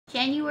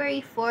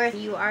January 4th,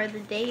 you are the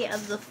day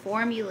of the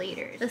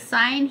Formulators. The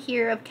sign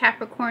here of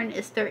Capricorn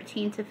is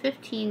 13 to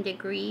 15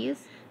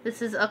 degrees.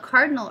 This is a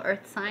cardinal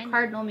earth sign.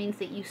 Cardinal means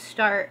that you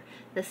start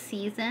the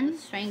season. The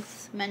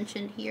strengths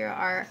mentioned here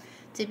are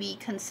to be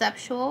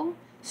conceptual,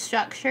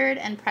 structured,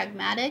 and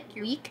pragmatic.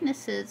 Your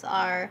weaknesses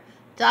are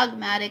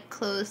dogmatic,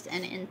 closed,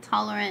 and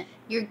intolerant.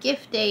 Your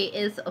gift day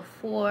is a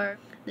 4.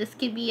 This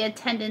could be a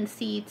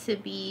tendency to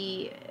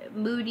be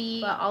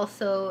moody, but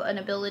also an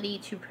ability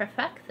to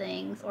perfect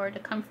things or to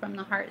come from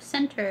the heart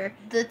center.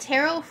 The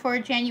tarot for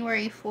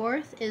January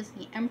 4th is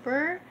the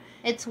Emperor.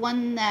 It's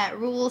one that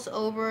rules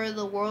over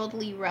the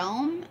worldly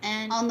realm,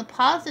 and on the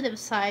positive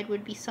side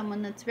would be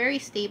someone that's very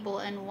stable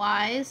and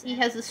wise. He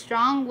has a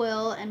strong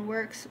will and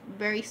works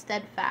very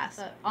steadfast.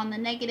 But on the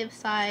negative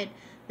side,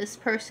 this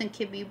person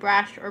could be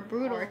brash or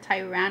brutal or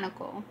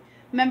tyrannical.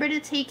 Remember to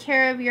take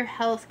care of your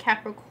health,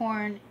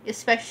 Capricorn,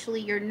 especially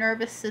your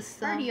nervous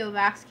system,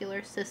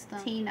 cardiovascular system.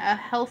 Maintain a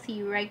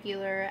healthy,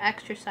 regular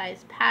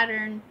exercise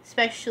pattern,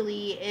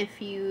 especially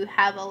if you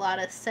have a lot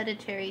of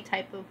sedentary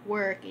type of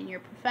work in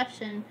your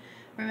profession.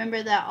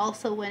 Remember that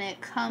also when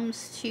it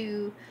comes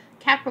to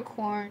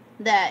Capricorn,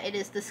 that it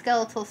is the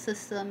skeletal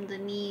system, the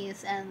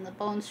knees, and the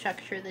bone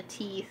structure, the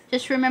teeth.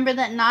 Just remember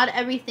that not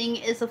everything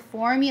is a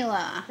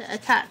formula.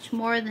 Attach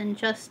more than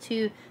just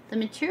to the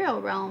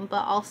material realm,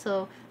 but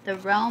also the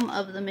realm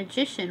of the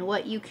magician,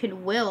 what you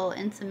can will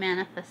into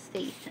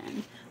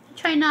manifestation.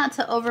 Try not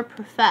to over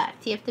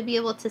perfect. You have to be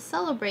able to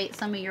celebrate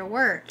some of your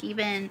work,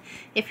 even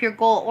if you're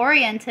goal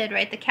oriented,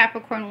 right? The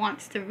Capricorn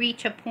wants to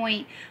reach a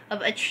point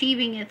of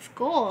achieving its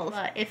goals.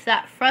 But if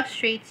that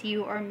frustrates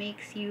you or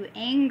makes you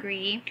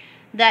angry,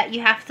 that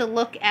you have to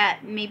look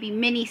at maybe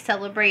mini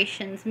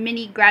celebrations,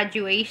 mini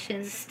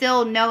graduations,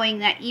 still knowing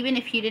that even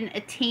if you didn't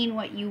attain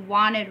what you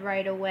wanted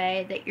right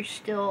away, that you're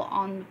still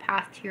on the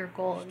path to your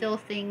goal. Still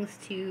things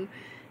to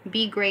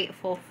be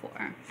grateful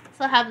for.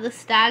 Also have the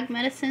Stag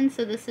medicine,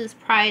 so this is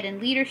pride and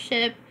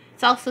leadership.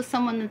 It's also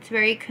someone that's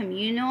very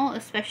communal,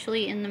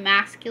 especially in the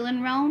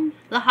masculine realm.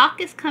 The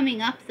Hawk is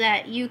coming up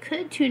that you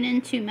could tune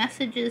into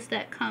messages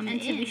that come in,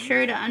 and to be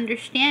sure to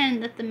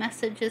understand that the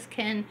messages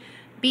can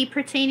be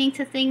pertaining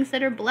to things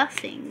that are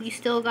blessings. You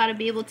still got to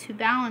be able to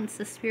balance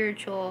the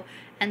spiritual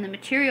and the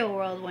material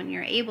world when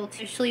you're able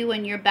to, especially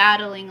when you're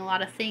battling a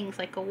lot of things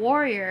like a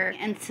warrior,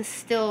 and to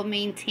still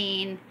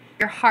maintain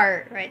your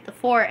heart, right? The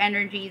 4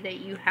 energy that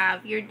you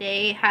have. Your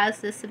day has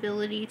this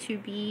ability to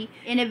be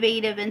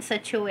innovative in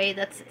such a way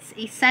that's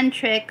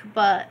eccentric,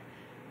 but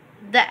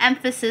the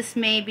emphasis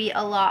may be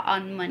a lot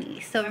on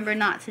money. So remember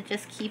not to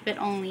just keep it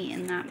only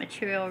in that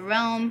material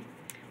realm,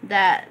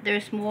 that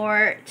there's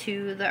more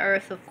to the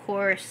earth, of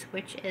course,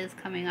 which is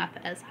coming up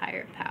as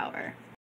higher power.